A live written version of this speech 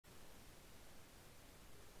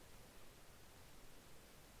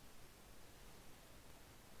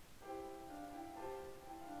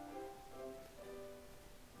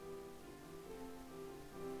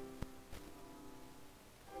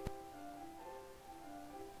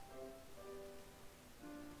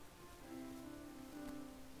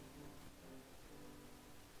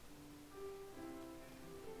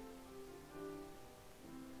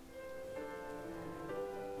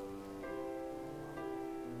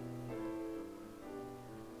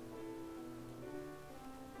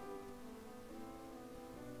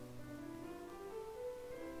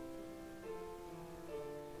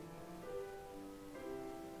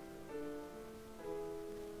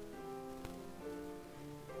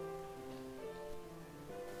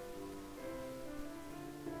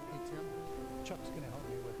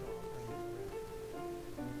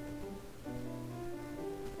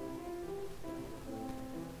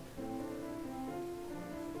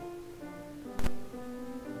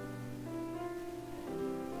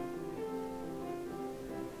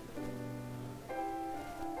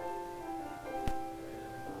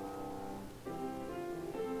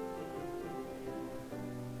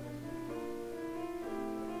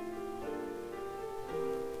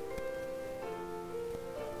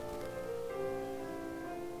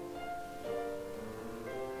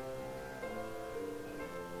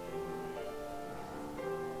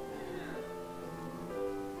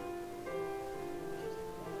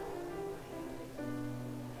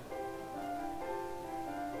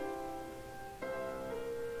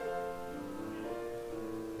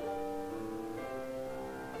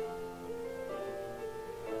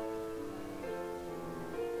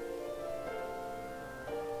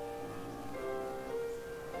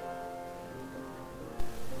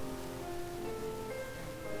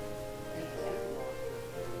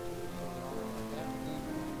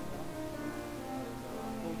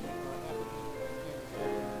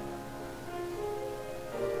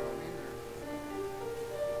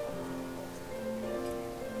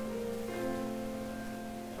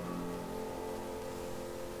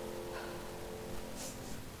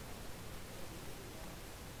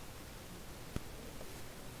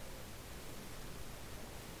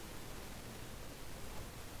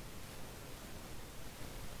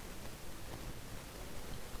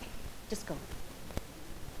Just go.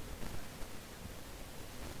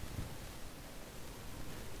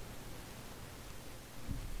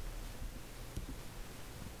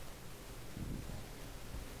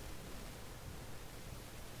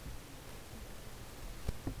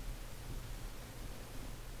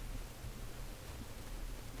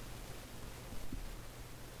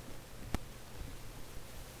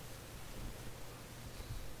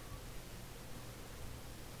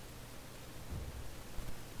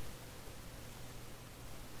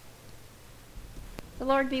 The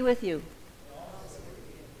Lord be with you.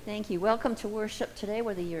 Thank you. Welcome to worship today,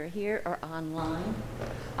 whether you're here or online.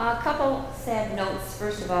 A couple sad notes.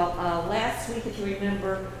 First of all, last week, if you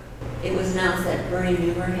remember, it was announced that Bernie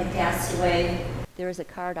Newbern had passed away. There is a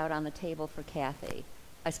card out on the table for Kathy.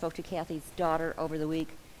 I spoke to Kathy's daughter over the week,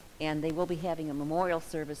 and they will be having a memorial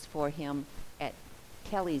service for him at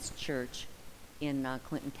Kelly's church in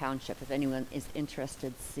Clinton Township. If anyone is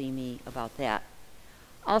interested, see me about that.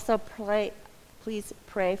 Also, please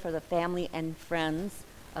pray for the family and friends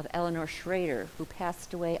of Eleanor Schrader, who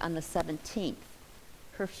passed away on the 17th.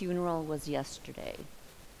 Her funeral was yesterday.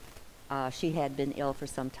 She had been ill for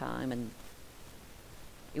some time, and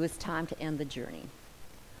it was time to end the journey.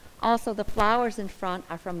 Also, the flowers in front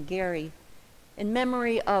are from Gary in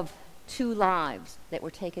memory of 2 lives that were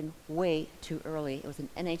taken way too early. It was an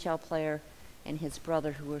NHL player and his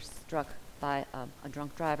brother who were struck by a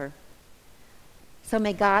drunk driver. So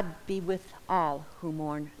may God be with all who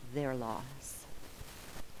mourn their loss.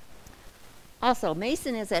 Also,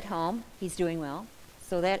 Mason is at home. He's doing well,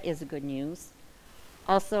 so that is good news.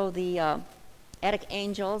 Also, the Attic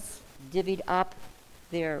Angels divvied up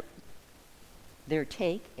their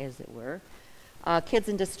take, as it were. Kids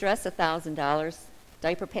in Distress, $1,000.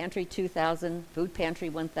 Diaper Pantry, $2,000. Food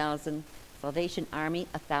Pantry, $1,000. Salvation Army,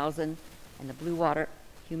 $1,000. And the Blue Water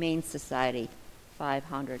Humane Society,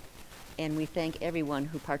 $500. And we thank everyone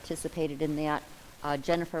who participated in that.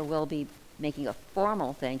 Jennifer will be making a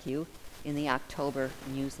formal thank you in the October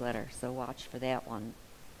newsletter, so watch for that one.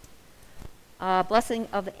 Blessing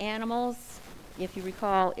of the Animals, if you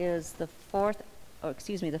recall, is the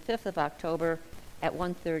 5th of October at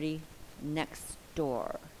 1:30 next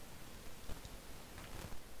door.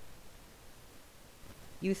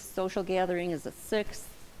 Youth Social Gathering is the 6th.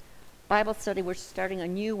 Bible study, we're starting a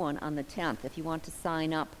new one on the 10th. If you want to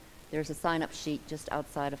sign up, there's a sign-up sheet just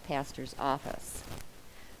outside of Pastor's office.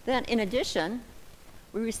 Then, in addition,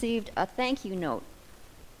 we received a thank you note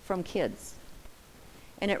from kids.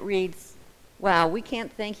 And it reads, "Wow, we can't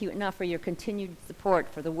thank you enough for your continued support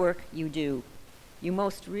for the work you do. Your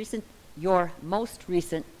most recent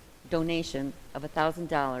donation of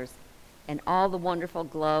 $1,000 and all the wonderful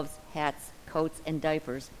gloves, hats, coats, and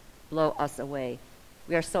diapers blow us away.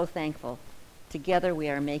 We are so thankful. Together we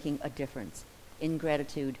are making a difference. In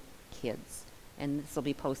gratitude, kids." And this will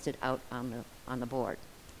be posted out on the board.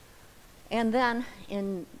 And then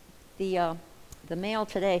in the mail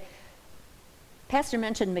today, Pastor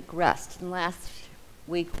mentioned McRest. And last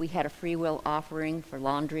week we had a free will offering for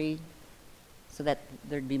laundry so that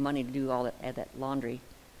there'd be money to do all that laundry.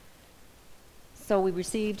 So we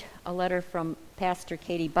received a letter from Pastor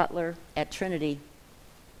Katie Butler at Trinity.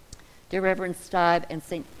 "Dear Reverend Stibe and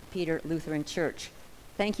St. Peter Lutheran Church,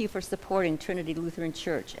 thank you for supporting Trinity Lutheran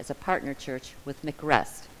Church as a partner church with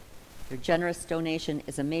McRest. Your generous donation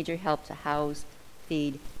is a major help to house,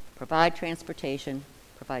 feed, provide transportation,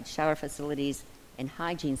 provide shower facilities, and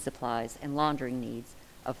hygiene supplies and laundering needs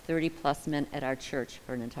of 30-plus men at our church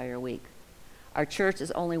for an entire week. Our church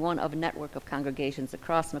is only one of a network of congregations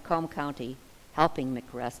across Macomb County helping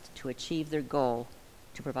McRest to achieve their goal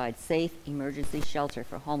to provide safe emergency shelter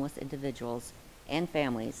for homeless individuals and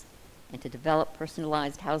families, and to develop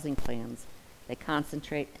personalized housing plans that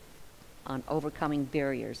concentrate on overcoming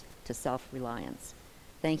barriers to self-reliance.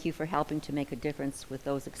 Thank you for helping to make a difference with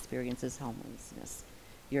those experiencing homelessness.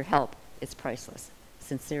 Your help is priceless.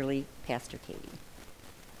 Sincerely, Pastor Katie."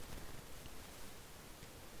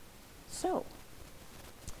 So,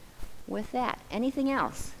 with that, anything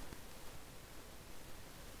else?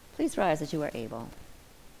 Please rise as you are able.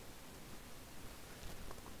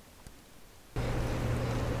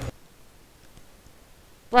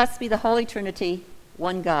 Blessed be the Holy Trinity,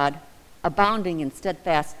 one God, abounding in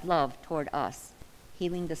steadfast love toward us,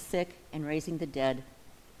 healing the sick and raising the dead,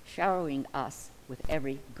 showering us with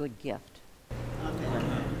every good gift.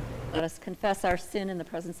 Amen. Let us confess our sin in the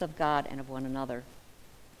presence of God and of one another.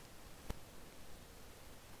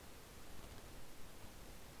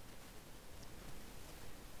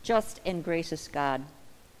 Just and gracious God,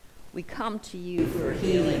 we come to you for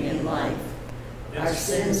healing and life. Our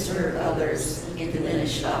sins hurt others and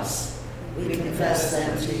diminish us. we confess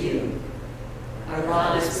them to you. Our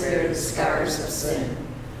lives bear the scars of sin.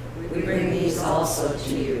 We bring these also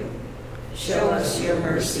to you. Show us your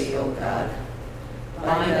mercy, O God.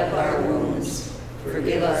 Bind up our wounds,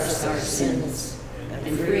 forgive us our sins,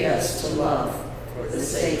 and free us to love for the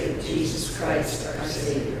sake of Jesus Christ, our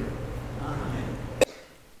Savior. Amen.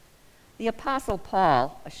 The Apostle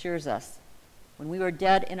Paul assures us, when we were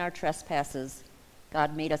dead in our trespasses,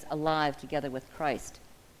 God made us alive together with Christ,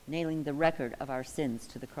 nailing the record of our sins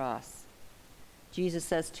to the cross. Jesus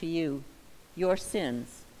says to you, your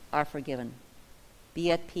sins are forgiven.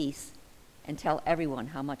 Be at peace and tell everyone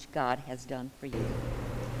how much God has done for you.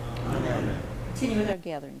 Amen. Continue with our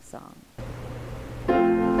gathering song.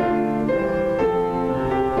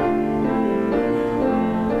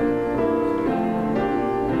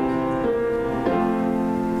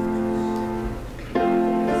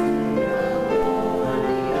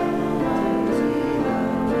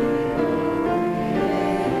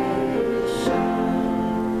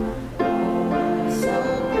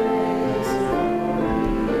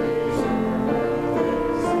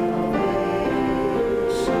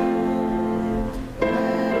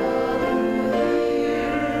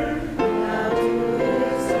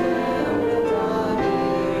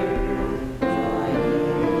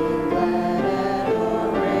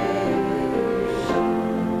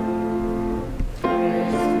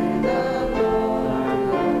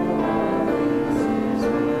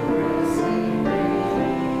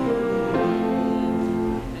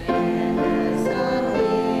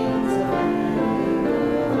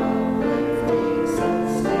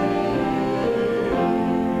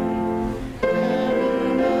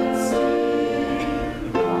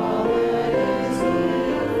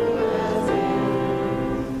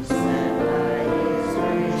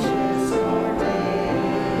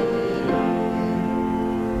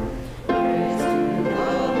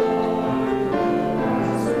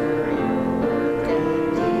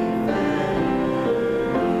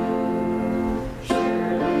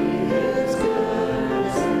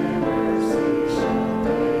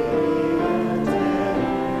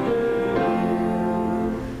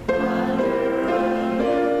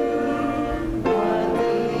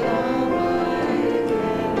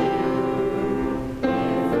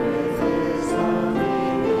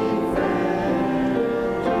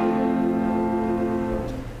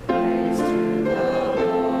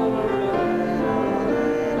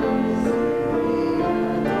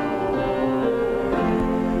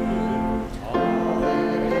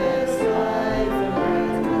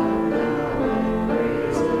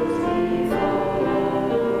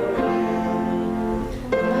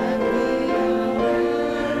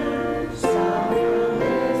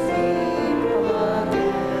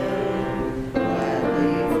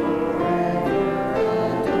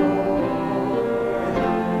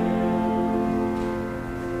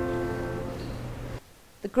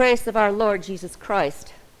 The grace of our Lord Jesus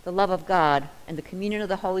Christ, the love of God, and the communion of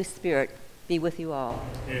the Holy Spirit be with you all.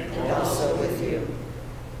 And also with you.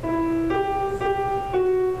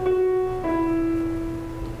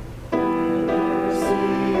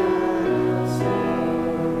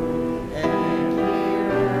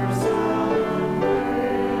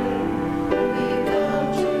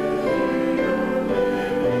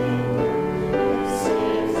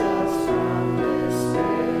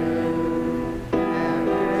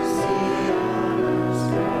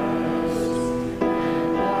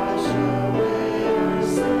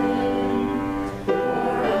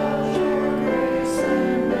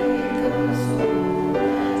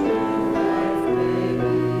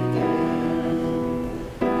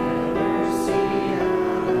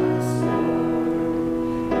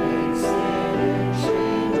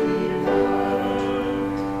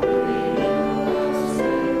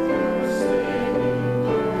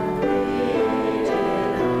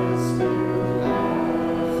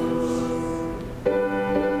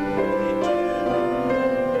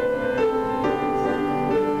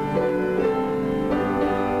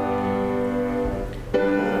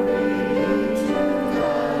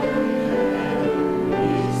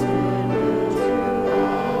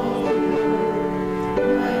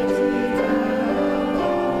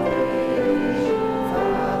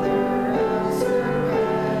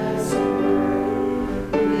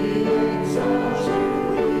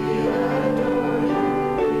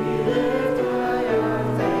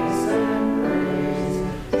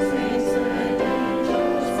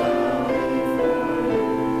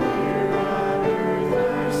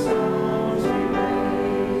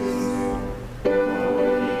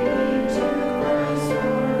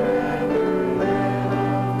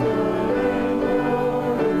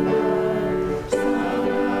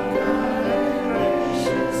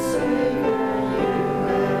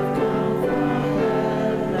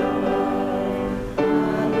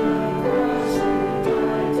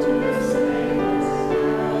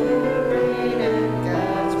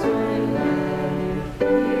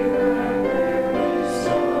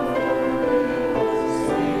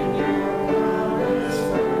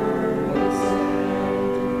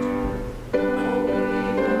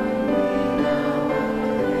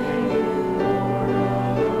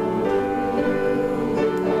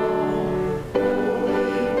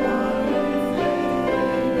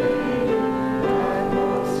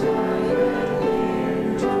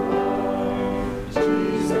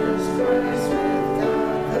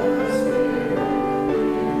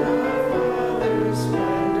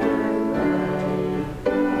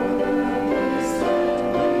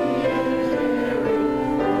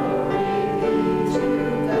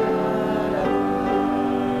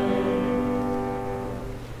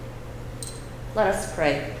 Let us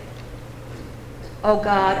pray. O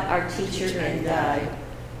God, our teacher and guide,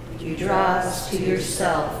 You draw us to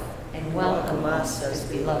yourself and welcome us as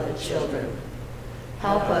beloved children.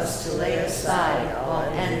 Help us to lay aside all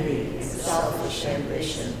envy and selfish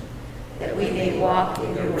ambition, that we may walk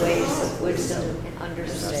in your ways of wisdom and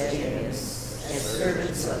understanding as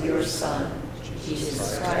servants of your Son,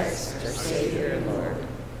 Jesus Christ, our Savior and Lord.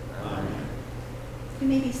 Amen. You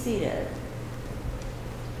may be seated.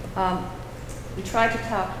 We tried to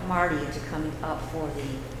talk Marty into coming up for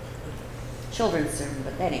the children's sermon,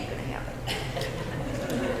 but that ain't going to happen.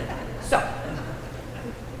 So,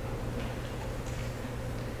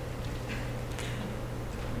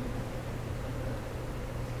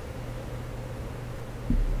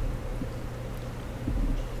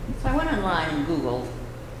 I went online and Googled,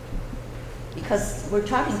 because we're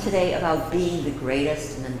talking today about being the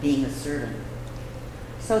greatest and then being a servant.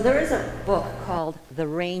 So there is a book called The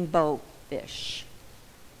Rainbow Fish.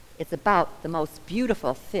 It's about the most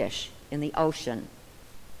beautiful fish in the ocean.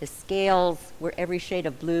 His scales were every shade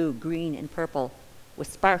of blue, green, and purple, with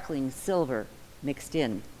sparkling silver mixed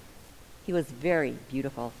in. He was very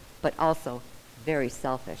beautiful, but also very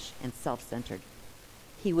selfish and self-centered.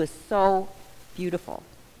 He was so beautiful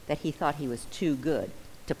that he thought he was too good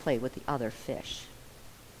to play with the other fish.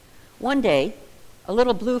 One day, a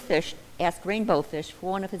little blue fish asked Rainbow Fish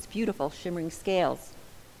for one of his beautiful shimmering scales,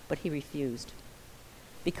 but he refused.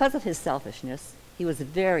 Because of his selfishness, he was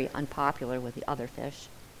very unpopular with the other fish.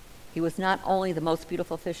 He was not only the most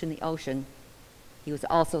beautiful fish in the ocean, he was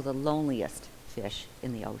also the loneliest fish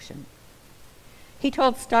in the ocean. He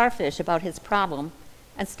told Starfish about his problem,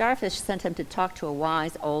 and Starfish sent him to talk to a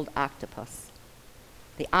wise old octopus.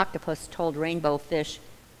 The octopus told Rainbow Fish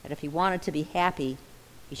that if he wanted to be happy,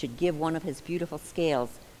 he should give one of his beautiful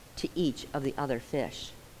scales to each of the other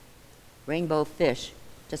fish. Rainbow Fish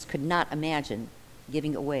just could not imagine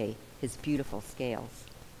giving away his beautiful scales.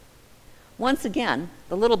 Once again,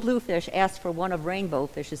 the little blue fish asked for one of Rainbow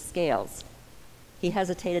Fish's scales. He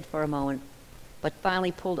hesitated for a moment, but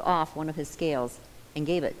finally pulled off one of his scales and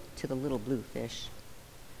gave it to the little blue fish.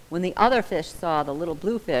 When the other fish saw the little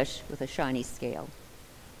blue fish with a shiny scale,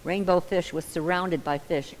 Rainbow Fish was surrounded by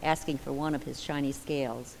fish asking for one of his shiny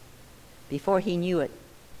scales. Before he knew it,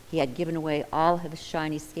 he had given away all of his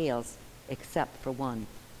shiny scales except for one.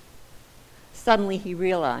 Suddenly he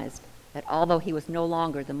realized that although he was no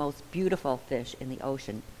longer the most beautiful fish in the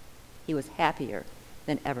ocean, he was happier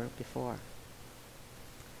than ever before.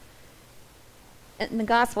 In the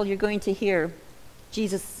gospel, you're going to hear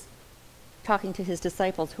Jesus talking to his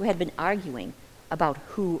disciples who had been arguing about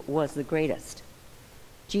who was the greatest.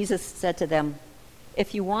 Jesus said to them,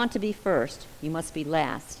 "If you want to be first, you must be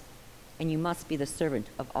last, and you must be the servant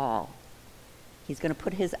of all." He's going to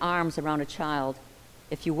put his arms around a child.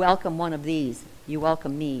 If you welcome one of these, you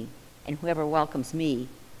welcome me, and whoever welcomes me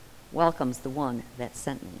welcomes the one that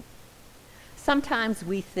sent me. Sometimes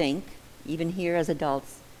we think, even here as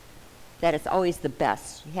adults, that it's always the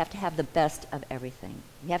best. You have to have the best of everything.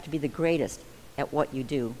 You have to be the greatest at what you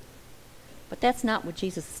do. But that's not what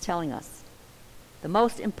Jesus is telling us. The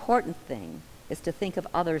most important thing is to think of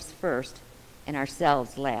others first and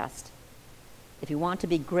ourselves last. If you want to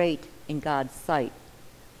be great in God's sight,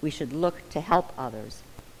 we should look to help others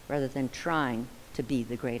rather than trying to be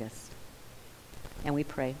the greatest. And we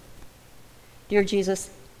pray. Dear Jesus,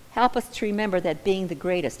 help us to remember that being the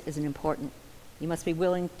greatest isn't important. You must be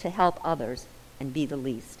willing to help others and be the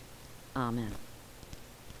least. Amen.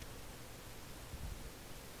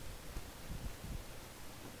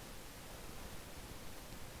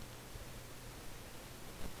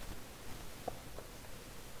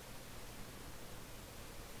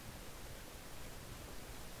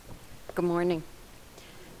 Good morning.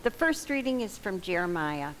 The first reading is from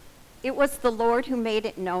Jeremiah. It was the Lord who made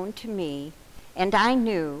it known to me, and I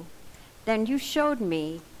knew. Then you showed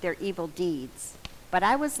me their evil deeds. But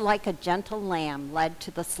I was like a gentle lamb led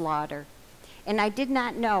to the slaughter, and I did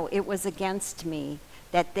not know it was against me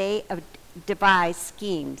that they devised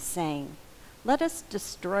schemes, saying, "Let us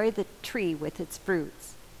destroy the tree with its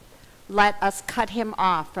fruits. Let us cut him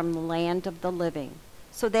off from the land of the living,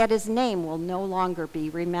 so that his name will no longer be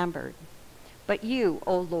remembered." But you,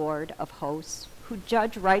 O Lord of hosts, who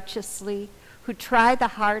judge righteously, who try the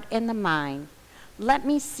heart and the mind, let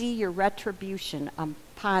me see your retribution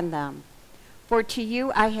upon them. For to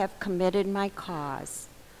you I have committed my cause.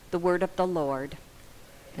 The word of the Lord.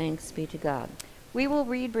 Thanks be to God. We will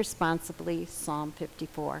read responsibly Psalm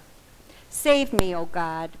 54. Save me, O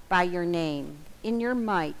God, by your name. In your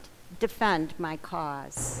might, defend my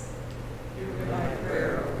cause. Hear my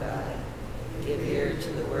prayer, O God. Give ear to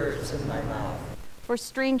the words of my mouth. For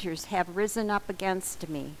strangers have risen up against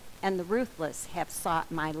me, and the ruthless have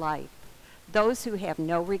sought my life, those who have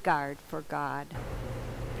no regard for God.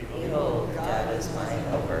 Behold, God is my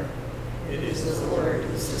helper. It is the Lord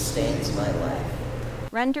who sustains my life.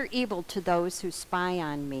 Render evil to those who spy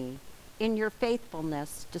on me. In your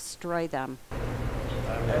faithfulness, destroy them.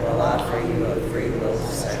 I will offer you a free will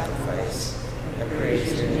sacrifice and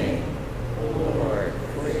praise your name, O Lord,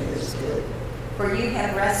 for it is good. For you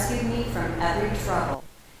have rescued me from every trouble,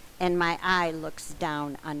 and my eye looks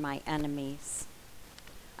down on my enemies.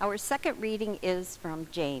 Our second reading is from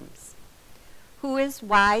James. Who is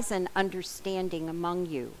wise and understanding among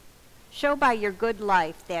you? Show by your good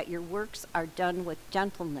life that your works are done with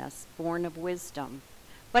gentleness, born of wisdom.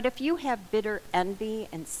 But if you have bitter envy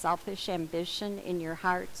and selfish ambition in your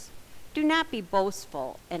hearts, do not be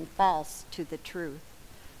boastful and false to the truth.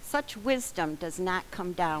 Such wisdom does not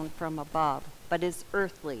come down from above, but is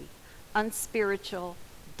earthly, unspiritual,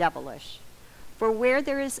 devilish. For where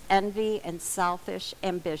there is envy and selfish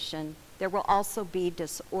ambition, there will also be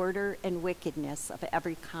disorder and wickedness of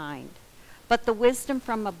every kind. But the wisdom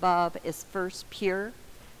from above is first pure,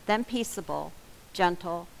 then peaceable,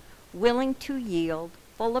 gentle, willing to yield,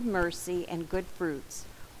 full of mercy and good fruits,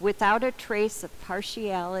 without a trace of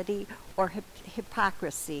partiality or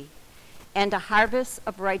hypocrisy. And a harvest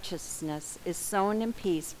of righteousness is sown in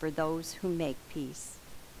peace for those who make peace.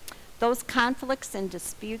 Those conflicts and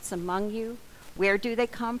disputes among you, where do they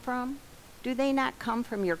come from? Do they not come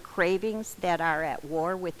from your cravings that are at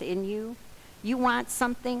war within you? You want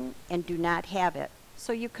something and do not have it,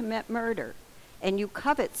 so you commit murder. And you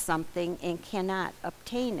covet something and cannot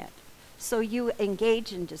obtain it, so you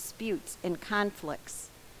engage in disputes and conflicts.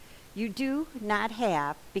 You do not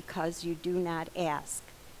have because you do not ask.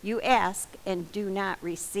 You ask and do not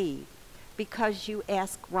receive, because you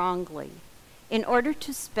ask wrongly, in order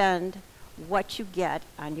to spend what you get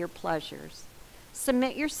on your pleasures.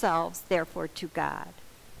 Submit yourselves, therefore, to God.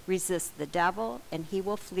 Resist the devil, and he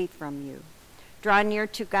will flee from you. Draw near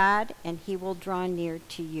to God, and he will draw near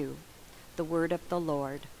to you. The word of the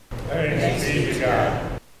Lord. Thanks be to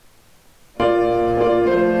God.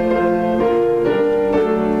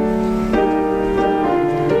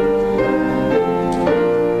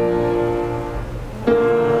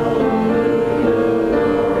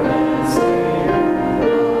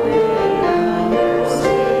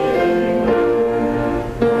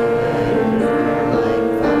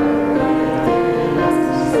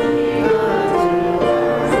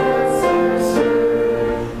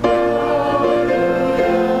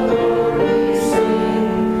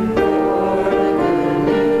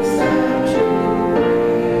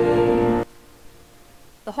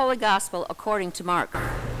 Holy Gospel according to Mark.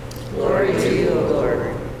 Glory to you, O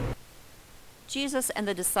Lord. Jesus and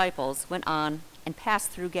the disciples went on and passed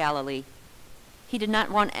through Galilee. He did not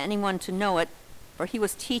want anyone to know it, for he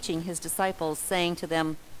was teaching his disciples, saying to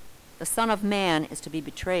them, "The Son of Man is to be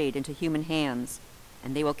betrayed into human hands,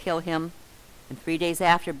 and they will kill him, and 3 days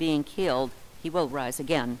after being killed, he will rise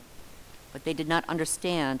again." But they did not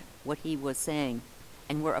understand what he was saying,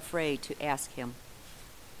 and were afraid to ask him.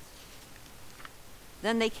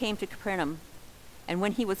 Then they came to Capernaum, and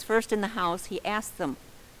when he was first in the house, he asked them,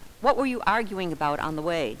 "What were you arguing about on the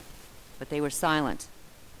way?" But they were silent,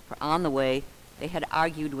 for on the way they had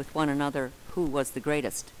argued with one another who was the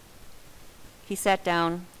greatest. He sat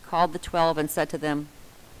down, called the 12, and said to them,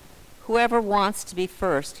 "Whoever wants to be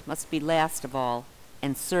first must be last of all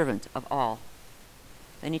and servant of all."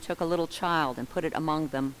 Then he took a little child and put it among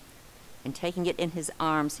them, and taking it in his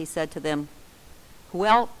arms, he said to them,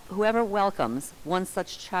 "Whoever welcomes one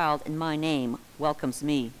such child in my name welcomes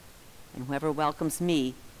me, and whoever welcomes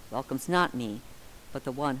me welcomes not me, but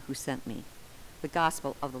the one who sent me." The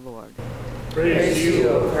Gospel of the Lord. Praise to you,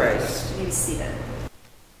 O Christ. Be seated.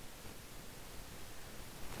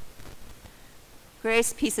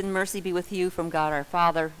 Grace, peace, and mercy be with you from God our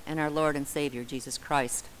Father and our Lord and Savior, Jesus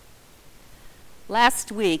Christ. Last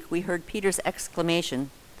week, we heard Peter's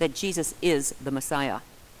exclamation that Jesus is the Messiah.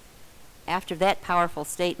 After that powerful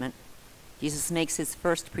statement, Jesus makes his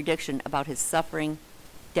first prediction about his suffering,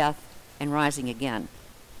 death, and rising again.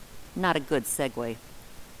 Not a good segue.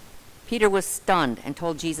 Peter was stunned and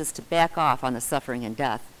told Jesus to back off on the suffering and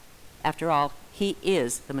death. After all, he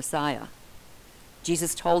is the Messiah.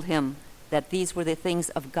 Jesus told him that these were the things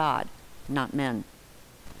of God, not men.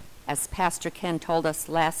 As Pastor Ken told us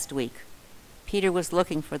last week, Peter was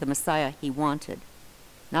looking for the Messiah he wanted,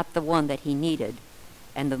 not the one that he needed,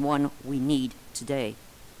 and the one we need today.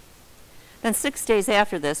 Then 6 days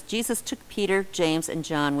after this, Jesus took Peter, James, and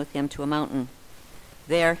John with him to a mountain.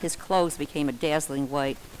 There his clothes became a dazzling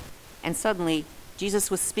white, and suddenly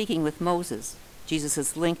Jesus was speaking with Moses,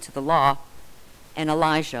 Jesus' link to the law, and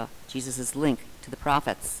Elijah, Jesus' link to the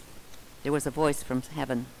prophets. There was a voice from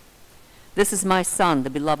heaven. "This is my son, the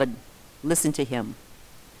beloved. Listen to him."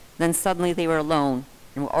 Then suddenly they were alone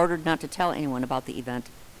and were ordered not to tell anyone about the event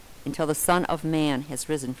until the Son of Man has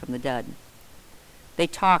risen from the dead. They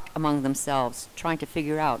talked among themselves, trying to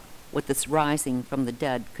figure out what this rising from the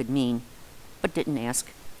dead could mean, but didn't ask.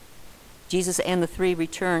 Jesus and the three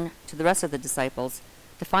returned to the rest of the disciples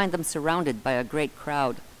to find them surrounded by a great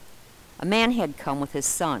crowd. A man had come with his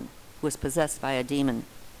son, who was possessed by a demon,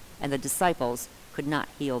 and the disciples could not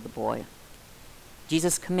heal the boy.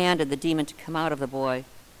 Jesus commanded the demon to come out of the boy,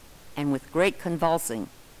 and with great convulsing,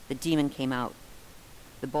 the demon came out.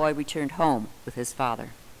 The boy returned home with his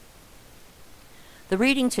father. The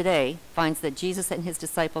reading today finds that Jesus and his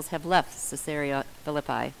disciples have left Caesarea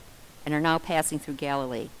Philippi and are now passing through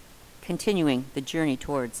Galilee, continuing the journey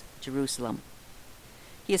towards Jerusalem.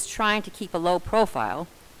 He is trying to keep a low profile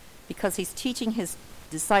because he's teaching his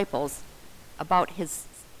disciples about his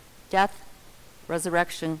death,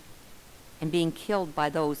 resurrection, and being killed by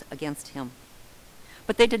those against him.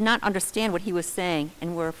 But they did not understand what he was saying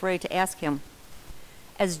and were afraid to ask him.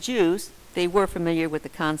 As Jews, they were familiar with the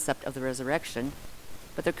concept of the resurrection,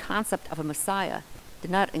 but their concept of a Messiah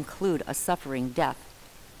did not include a suffering death.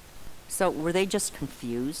 So were they just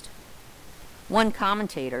confused? One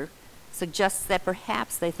commentator suggests that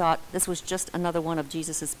perhaps they thought this was just another one of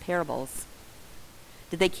Jesus' parables.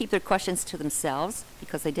 Did they keep their questions to themselves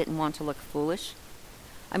because they didn't want to look foolish?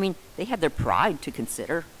 I mean, they had their pride to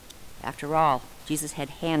consider. After all, Jesus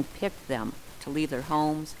had handpicked them to leave their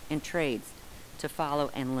homes and trades to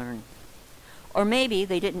follow and learn. Or maybe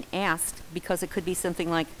they didn't ask because it could be something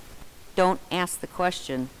like, don't ask the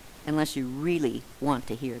question unless you really want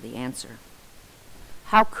to hear the answer.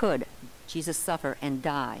 How could Jesus suffer and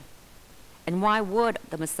die? And why would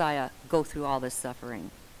the Messiah go through all this suffering?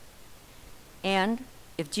 And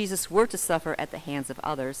if Jesus were to suffer at the hands of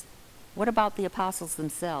others, what about the apostles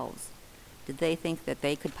themselves? Did they think that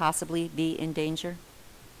they could possibly be in danger?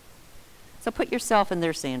 So put yourself in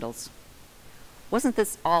their sandals. Wasn't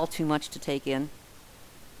this all too much to take in?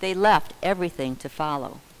 They left everything to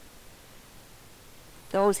follow.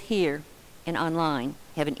 Those here and online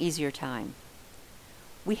have an easier time.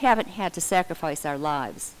 We haven't had to sacrifice our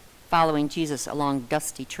lives following Jesus along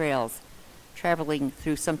dusty trails, traveling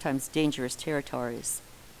through sometimes dangerous territories.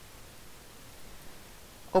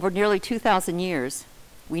 Over nearly 2,000 years,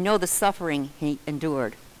 we know the suffering he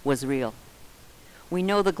endured was real. We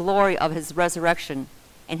know the glory of his resurrection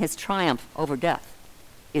and his triumph over death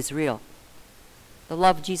is real. The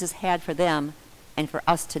love Jesus had for them and for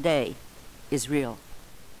us today is real.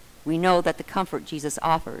 We know that the comfort Jesus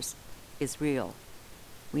offers is real.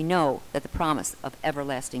 We know that the promise of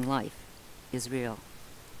everlasting life is real.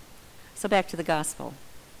 So back to the gospel.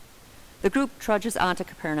 The group trudges on to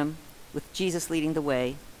Capernaum with Jesus leading the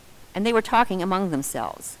way, and they were talking among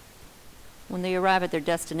themselves. When they arrive at their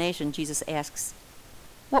destination, Jesus asks,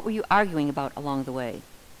 "What were you arguing about along the way?"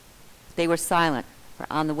 They were silent, for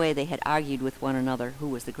on the way they had argued with one another who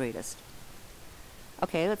was the greatest.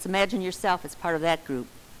 Okay, let's imagine yourself as part of that group.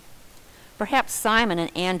 Perhaps Simon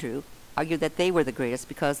and Andrew argued that they were the greatest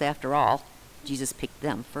because, after all, Jesus picked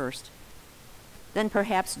them first. Then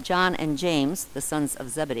perhaps John and James, the sons of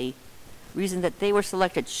Zebedee, reasoned that they were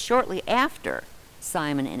selected shortly after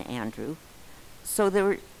Simon and Andrew, so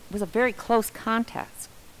there was a very close contest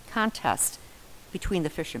between the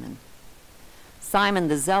fishermen. Simon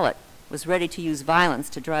the Zealot was ready to use violence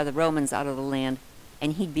to drive the Romans out of the land,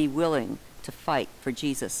 and he'd be willing to fight for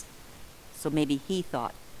Jesus. So maybe he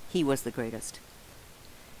thought he was the greatest.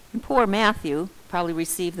 And poor Matthew probably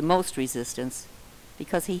received the most resistance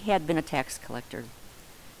because he had been a tax collector,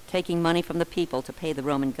 taking money from the people to pay the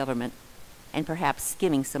Roman government and perhaps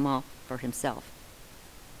skimming some off for himself.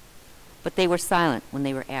 But they were silent when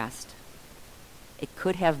they were asked. It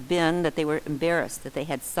could have been that they were embarrassed that they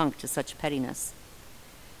had sunk to such pettiness.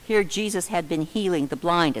 Here Jesus had been healing the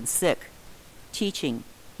blind and sick, teaching.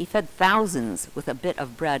 He fed thousands with a bit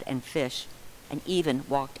of bread and fish, and even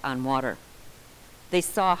walked on water. They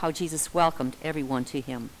saw how Jesus welcomed everyone to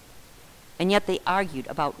him. And yet they argued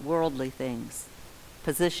about worldly things,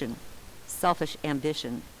 position, selfish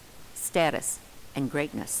ambition, status, and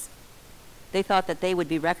greatness. They thought that they would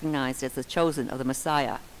be recognized as the chosen of the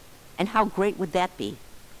Messiah. And how great would that be?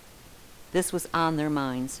 This was on their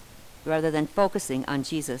minds, rather than focusing on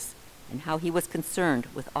Jesus and how he was concerned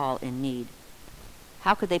with all in need.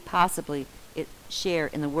 How could they possibly share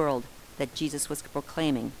in the world that Jesus was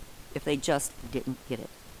proclaiming if they just didn't get it?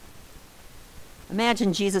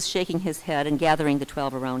 Imagine Jesus shaking his head and gathering the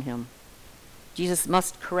 12 around him. Jesus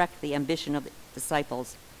must correct the ambition of the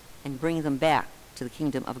disciples and bring them back to the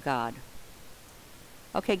kingdom of God.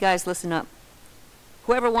 Okay, guys, listen up.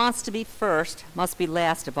 Whoever wants to be first must be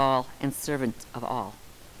last of all and servant of all.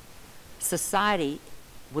 Society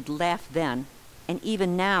would laugh then and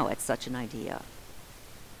even now at such an idea.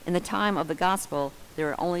 In the time of the gospel, there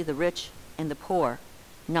are only the rich and the poor,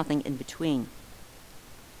 nothing in between.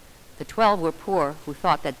 The 12 were poor who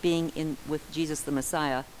thought that being in with Jesus the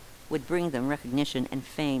Messiah would bring them recognition and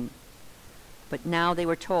fame. But now they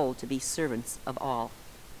were told to be servants of all.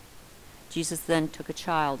 Jesus then took a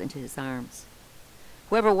child into his arms.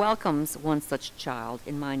 Whoever welcomes one such child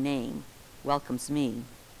in my name welcomes me,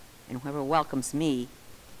 and whoever welcomes me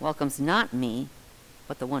welcomes not me,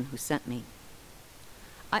 but the one who sent me.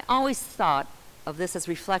 I always thought of this as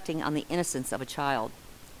reflecting on the innocence of a child,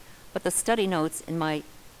 but the study notes in my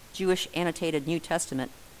Jewish annotated New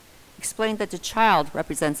Testament explain that the child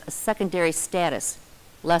represents a secondary status,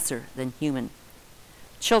 lesser than human.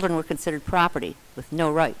 Children were considered property with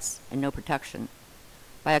no rights and no protection.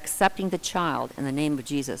 By accepting the child in the name of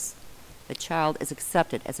Jesus, the child is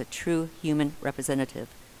accepted as a true human representative,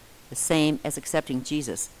 the same as accepting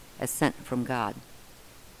Jesus as sent from God.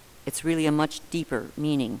 It's really a much deeper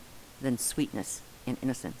meaning than sweetness and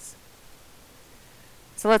innocence.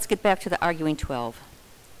 So let's get back to the arguing 12.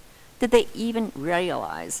 Did they even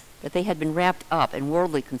realize that they had been wrapped up in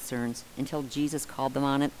worldly concerns until Jesus called them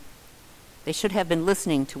on it? They should have been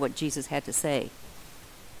listening to what Jesus had to say.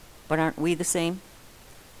 But aren't we the same?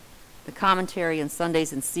 The commentary in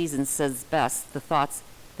Sundays and Seasons says best the thoughts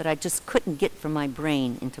that I just couldn't get from my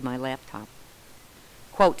brain into my laptop.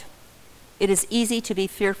 Quote, "It is easy to be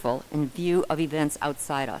fearful in view of events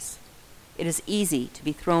outside us. It is easy to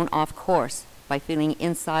be thrown off course by feeling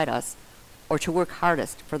inside us or to work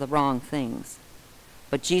hardest for the wrong things.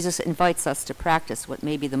 But Jesus invites us to practice what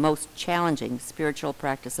may be the most challenging spiritual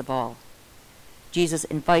practice of all. Jesus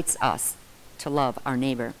invites us to love our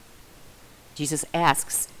neighbor. Jesus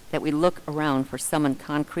asks that we look around for someone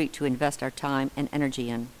concrete to invest our time and energy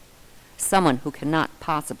in, someone who cannot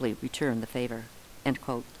possibly return the favor." End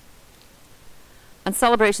quote. On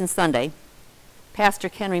Celebration Sunday, Pastor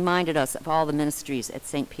Ken reminded us of all the ministries at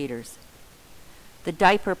St. Peter's. The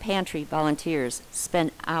diaper pantry volunteers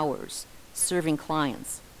spend hours serving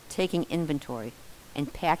clients, taking inventory,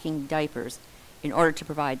 and packing diapers in order to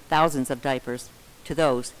provide thousands of diapers to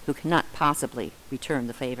those who cannot possibly return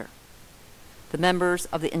the favor. The members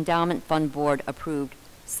of the Endowment Fund Board approved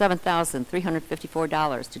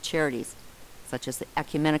 $7,354 to charities such as the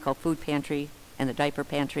Ecumenical Food Pantry and the Diaper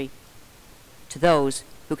Pantry, to those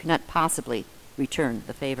who cannot possibly return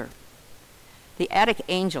the favor. The Attic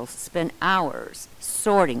Angels spend hours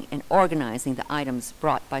sorting and organizing the items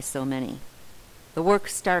brought by so many. The work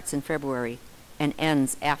starts in February and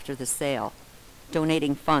ends after the sale,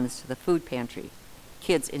 donating funds to the food pantry,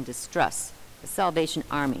 Kids in Distress, the Salvation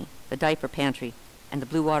Army, the Diaper Pantry, and the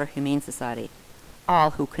Blue Water Humane Society,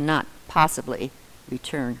 all who cannot possibly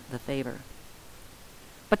return the favor.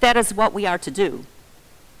 But that is what we are to do.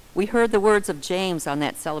 We heard the words of James on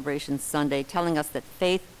that Celebration Sunday telling us that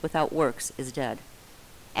faith without works is dead.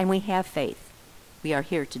 And we have faith. We are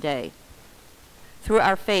here today. Through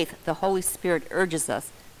our faith, the Holy Spirit urges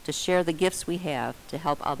us to share the gifts we have to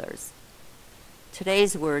help others.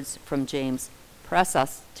 Today's words from James press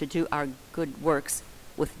us to do our good works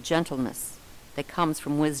with gentleness that comes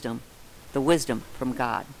from wisdom, the wisdom from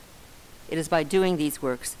God. It is by doing these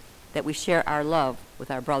works that we share our love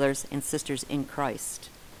with our brothers and sisters in Christ,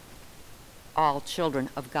 all children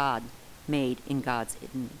of God, made in God's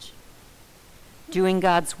image. Doing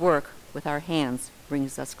God's work with our hands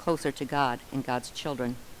brings us closer to God and God's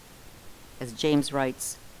children. As James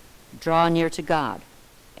writes, "Draw near to God,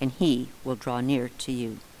 and he will draw near to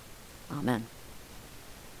you." Amen.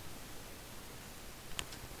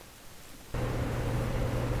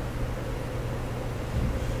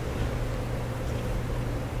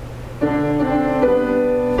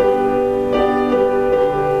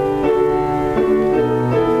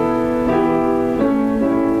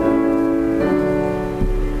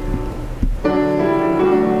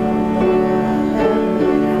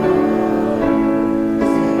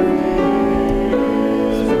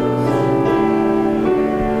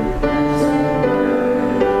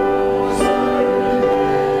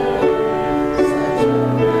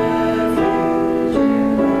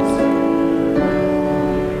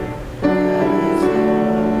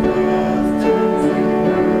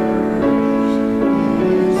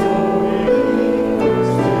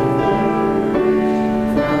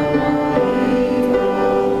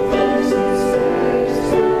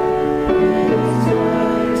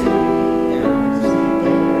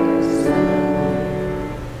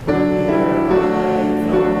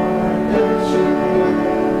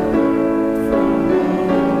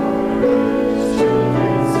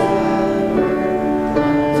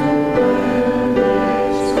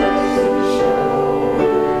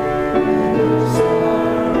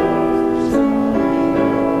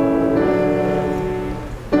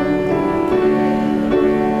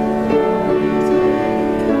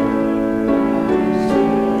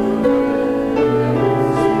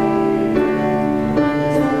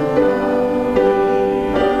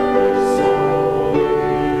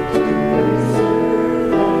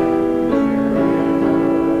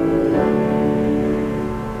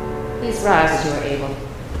 Please rise as you are able.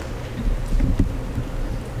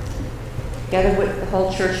 Together with the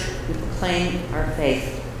whole church, we proclaim our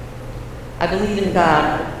faith. I believe in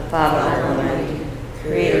God, the Father Almighty,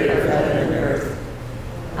 creator of heaven and earth.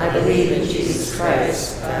 I believe in Jesus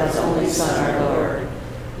Christ, God's only Son, our Lord,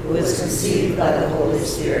 who was conceived by the Holy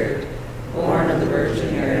Spirit, born of the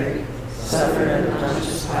Virgin Mary, suffered under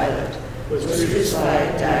Pontius Pilate, was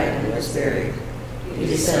crucified, died, and was buried. He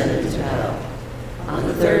descended into hell. On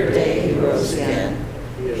the third day he rose again.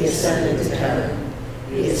 He ascended to heaven.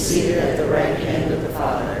 He is seated at the right hand of the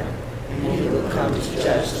Father, and he will come to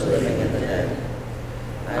judge the living and the dead.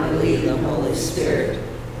 I believe in the Holy Spirit,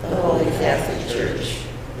 the Holy Catholic Church,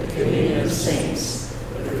 the communion of saints,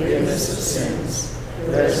 the forgiveness of sins,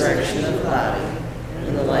 the resurrection of the body,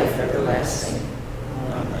 and the life everlasting.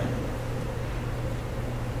 Amen.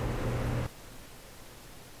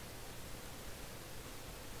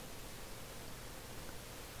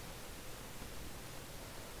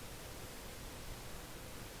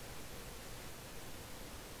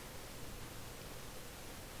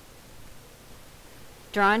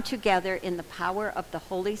 Drawn together in the power of the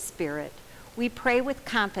Holy Spirit, we pray with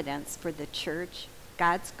confidence for the church,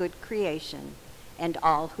 God's good creation, and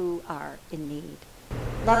all who are in need.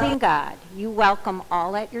 Loving God, you welcome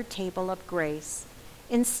all at your table of grace.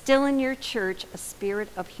 Instill in your church a spirit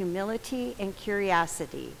of humility and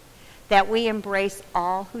curiosity, that we embrace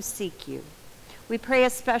all who seek you. We pray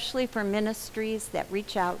especially for ministries that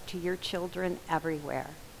reach out to your children everywhere.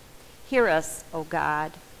 Hear us, O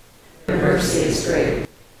God. Your mercy is great.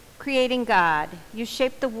 Creating God, you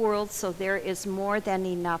shape the world so there is more than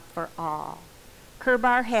enough for all. Curb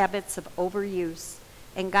our habits of overuse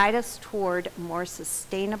and guide us toward more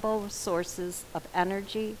sustainable sources of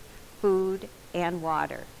energy, food, and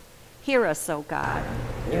water. Hear us, O God.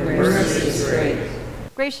 Your mercy is great.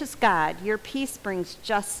 Gracious God, your peace brings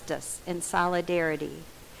justice and solidarity.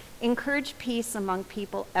 Encourage peace among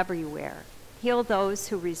people everywhere. Heal those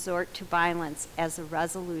who resort to violence as a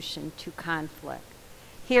resolution to conflict.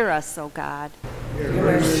 Hear us, O God. Your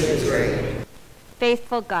mercy is great.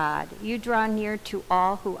 Faithful God, you draw near to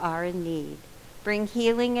all who are in need. Bring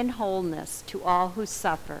healing and wholeness to all who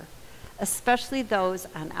suffer, especially those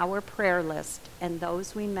on our prayer list and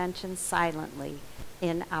those we mention silently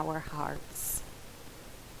in our hearts.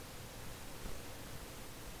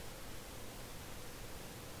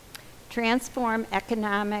 Transform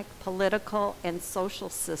economic, political, and social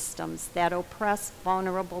systems that oppress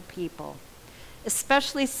vulnerable people,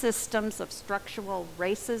 especially systems of structural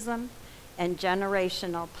racism and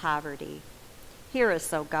generational poverty. Hear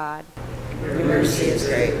us, O God. Your mercy is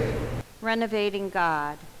great. Renovating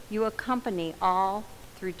God, you accompany all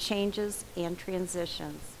through changes and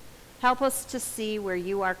transitions. Help us to see where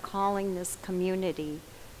you are calling this community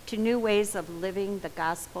to new ways of living the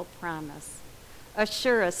gospel promise.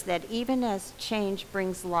 Assure us that even as change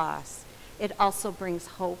brings loss, it also brings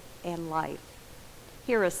hope and life.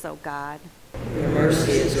 Hear us, O God. Your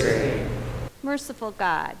mercy is great. Merciful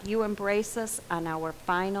God, you embrace us on our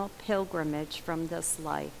final pilgrimage from this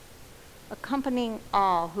life. Accompanying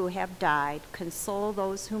all who have died, console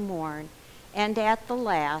those who mourn, and at the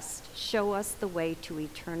last, show us the way to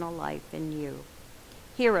eternal life in you.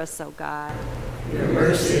 Hear us, O God. Your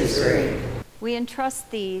mercy is great. We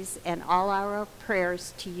entrust these and all our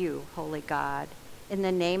prayers to you, Holy God, in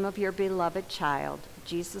the name of your beloved child,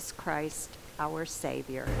 Jesus Christ, our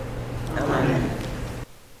Savior. Amen.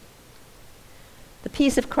 The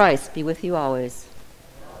peace of Christ be with you always.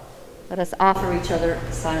 Let us offer each other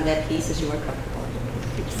a sign of that peace as you are comfortable.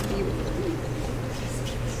 Peace be with you.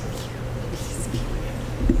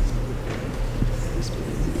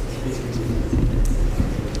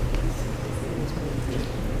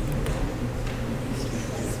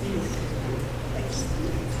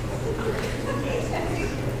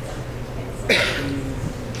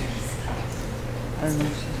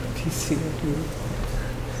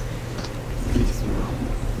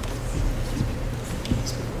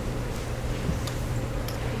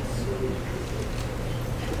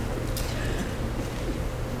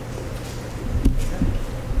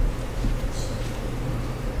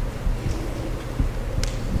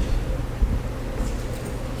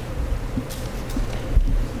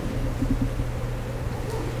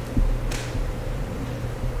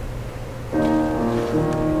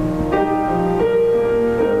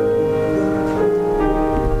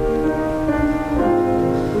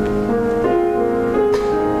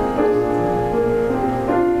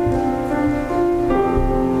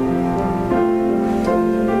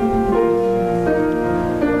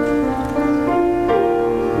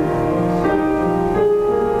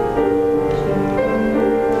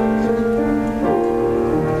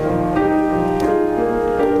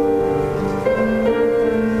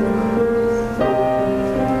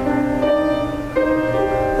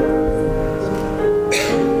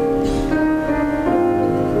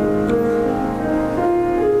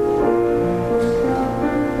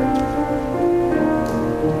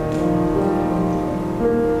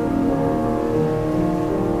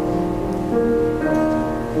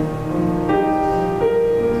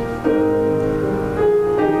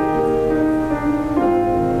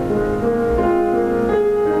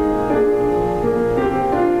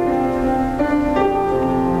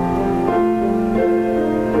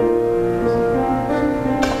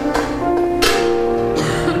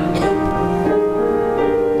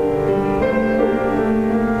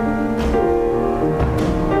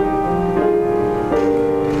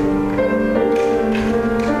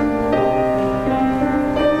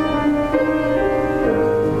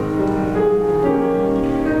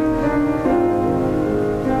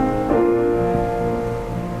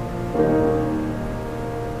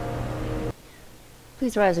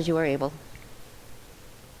 Please rise as you are able.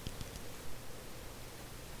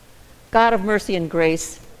 God of mercy and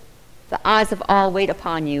grace, the eyes of all wait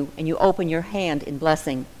upon you, and you open your hand in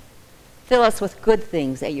blessing. Fill us with good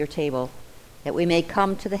things at your table, that we may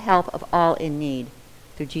come to the help of all in need.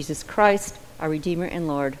 Through Jesus Christ, our Redeemer and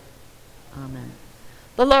Lord. Amen.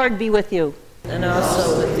 The Lord be with you. And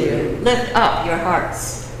also with you. Lift up your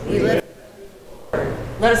hearts. We lift.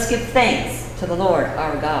 Let us give thanks to the Lord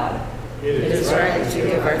our God. It is right to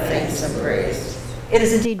give our thanks and praise. It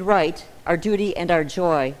is indeed right, our duty and our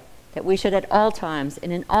joy, that we should at all times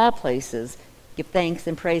and in all places give thanks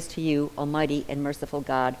and praise to you, Almighty and merciful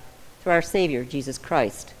God, through our Savior, Jesus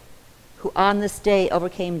Christ, who on this day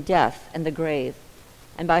overcame death and the grave,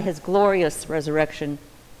 and by his glorious resurrection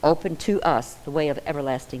opened to us the way of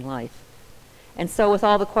everlasting life. And so with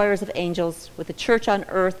all the choirs of angels, with the church on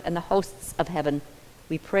earth and the hosts of heaven,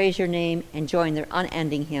 we praise your name and join their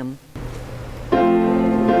unending hymn.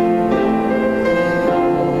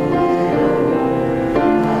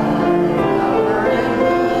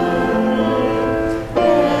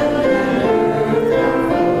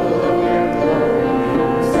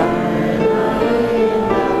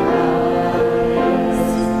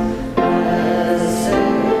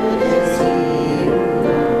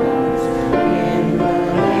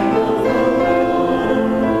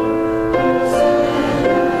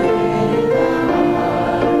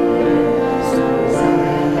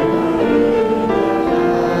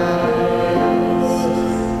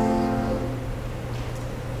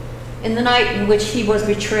 In the night in which he was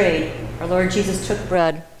betrayed, our Lord Jesus took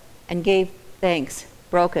bread and gave thanks,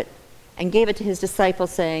 broke it, and gave it to his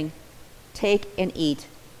disciples, saying, "Take and eat.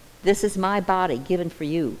 This is my body given for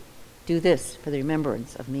you. Do this for the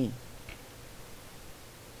remembrance of me."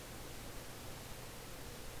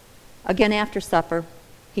 Again after supper,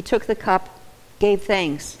 he took the cup, gave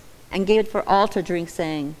thanks, and gave it for all to drink,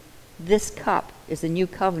 saying, "This cup is the new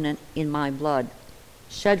covenant in my blood,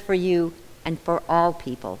 shed for you and for all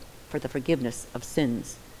people, for the forgiveness of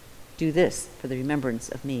sins. Do this for the remembrance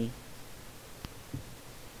of me."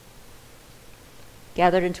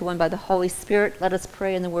 Gathered into one by the Holy Spirit, let us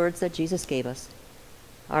pray in the words that Jesus gave us.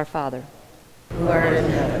 Our Father, who art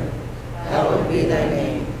in heaven, hallowed be thy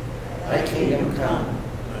name. Thy kingdom come,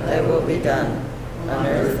 thy will be done, on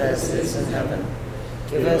earth as it is in heaven.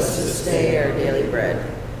 Give us this day our daily bread,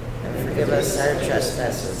 and forgive us our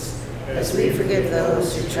trespasses, as we forgive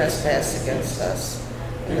those who trespass against us.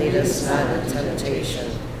 And lead us not into temptation,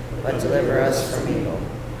 but deliver us from evil.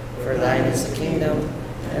 For thine is the kingdom,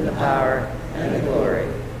 and the power, and the glory,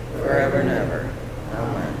 forever and ever.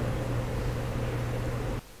 Amen.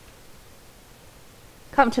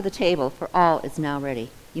 come to the table, for all is now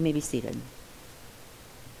ready. You may be seated.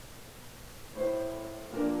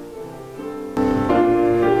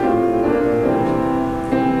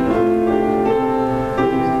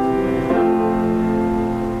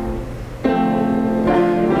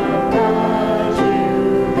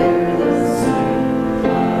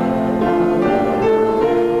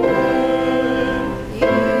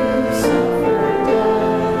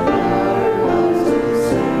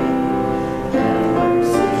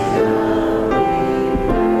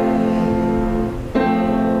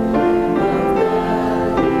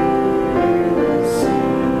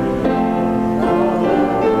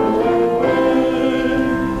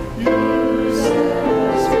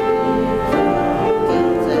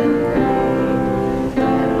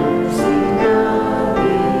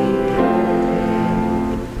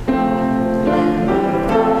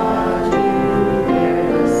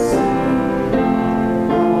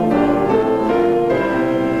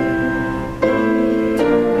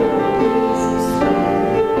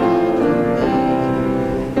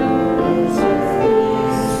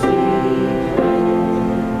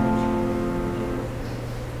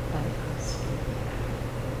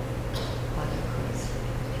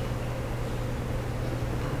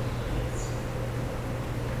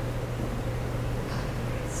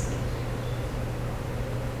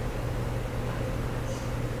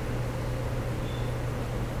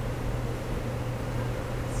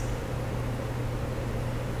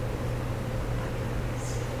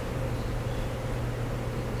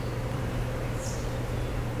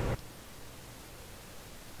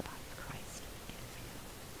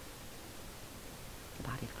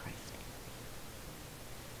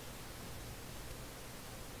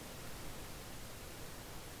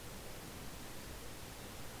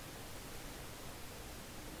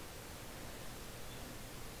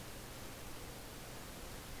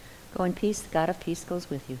 Go in peace. The God of peace goes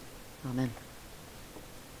with you. Amen.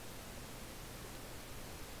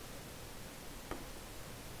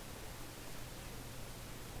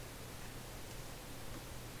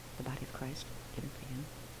 Christ given for you.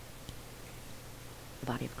 The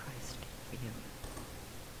body of Christ given for you.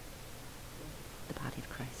 The body of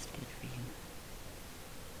Christ given for you.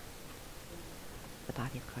 The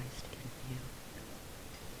body of Christ given for you.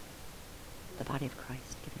 The body of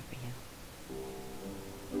Christ given for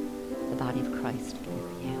you. The body of Christ given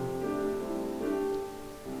for you.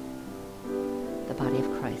 The body of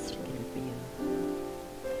Christ given for you.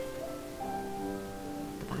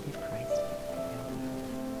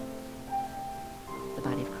 The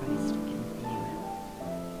body of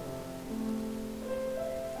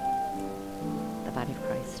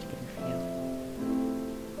Christ given for you.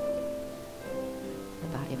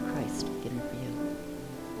 The body of Christ given for you.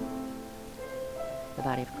 The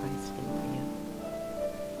body of Christ given for you.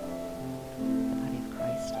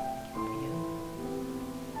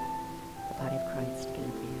 The body of Christ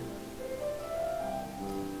given for you.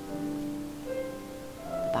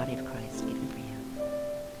 The body of Christ given for you. The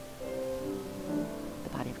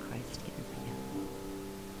body of Christ given for you.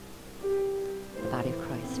 The body of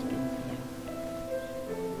Christ given for you.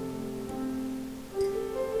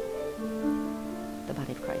 The body of Christ given for you. The body of Christ given for you. The body of Christ given for you. The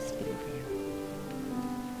body of Christ given for you.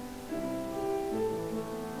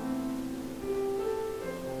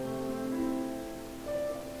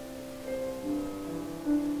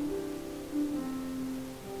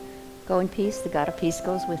 Go in peace. The God of peace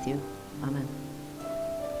goes with you. Amen.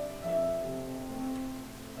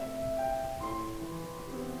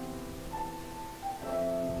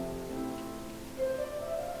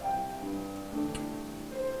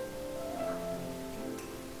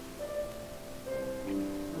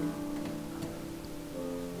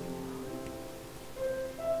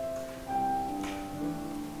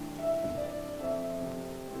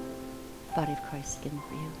 The body of Christ given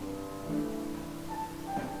for you.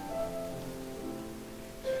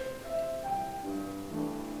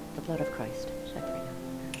 The blood of Christ shed for you.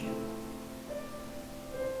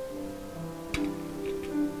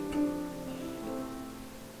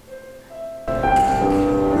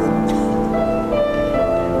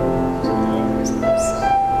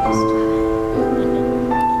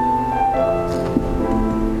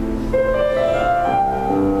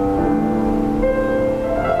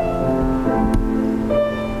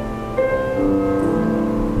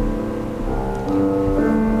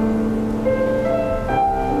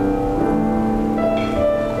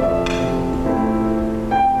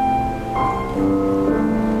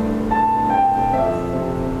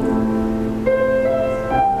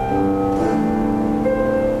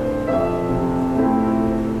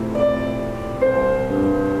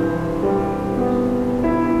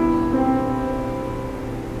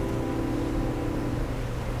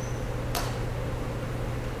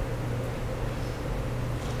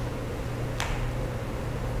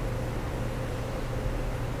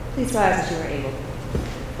 Please rise as you are able.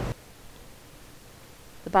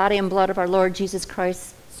 The body and blood of our Lord Jesus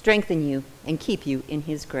Christ strengthen you and keep you in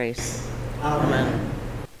his grace. Amen.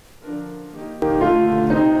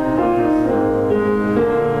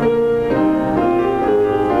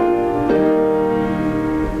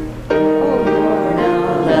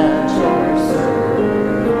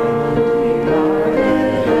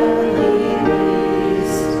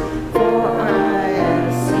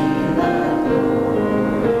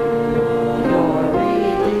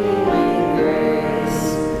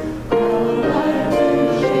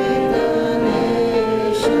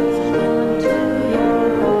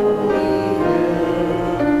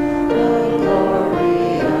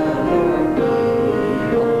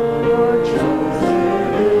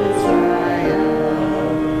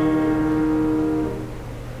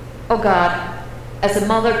 O God, as a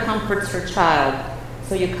mother comforts her child,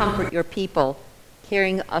 so you comfort your people,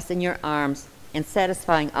 carrying us in your arms and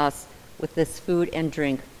satisfying us with this food and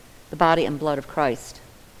drink, the body and blood of Christ.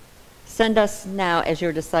 Send us now as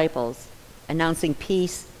your disciples, announcing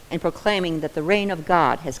peace and proclaiming that the reign of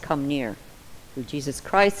God has come near. Through Jesus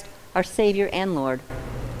Christ, our Savior and Lord.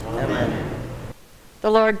 Amen. The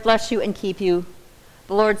Lord bless you and keep you.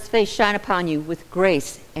 The Lord's face shine upon you with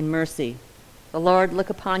grace and mercy. The Lord look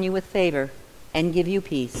upon you with favor and give you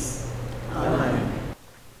peace. Amen.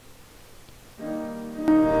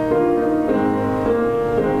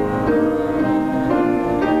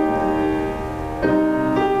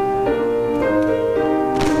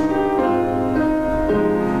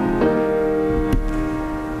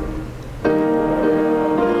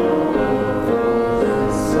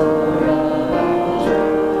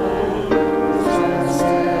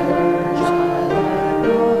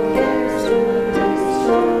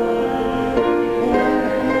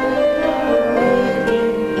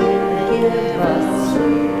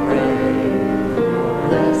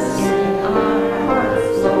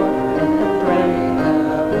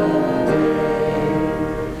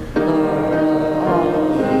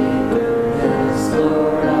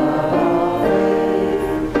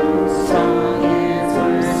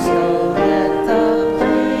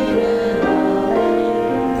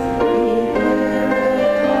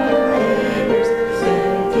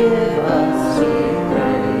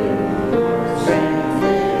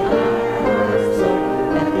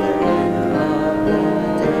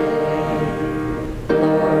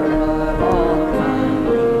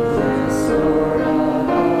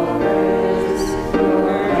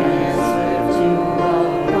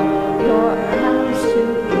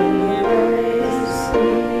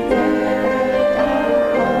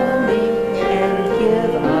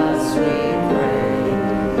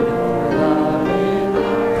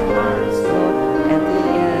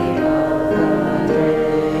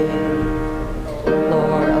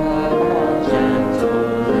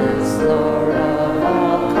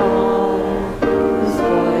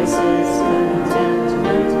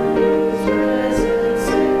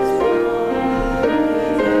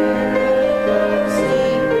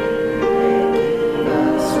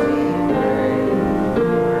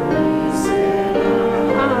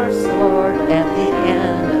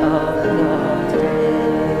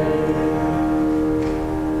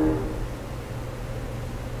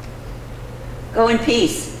 Go in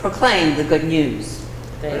peace, proclaim the good news.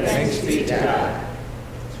 Thanks be to God.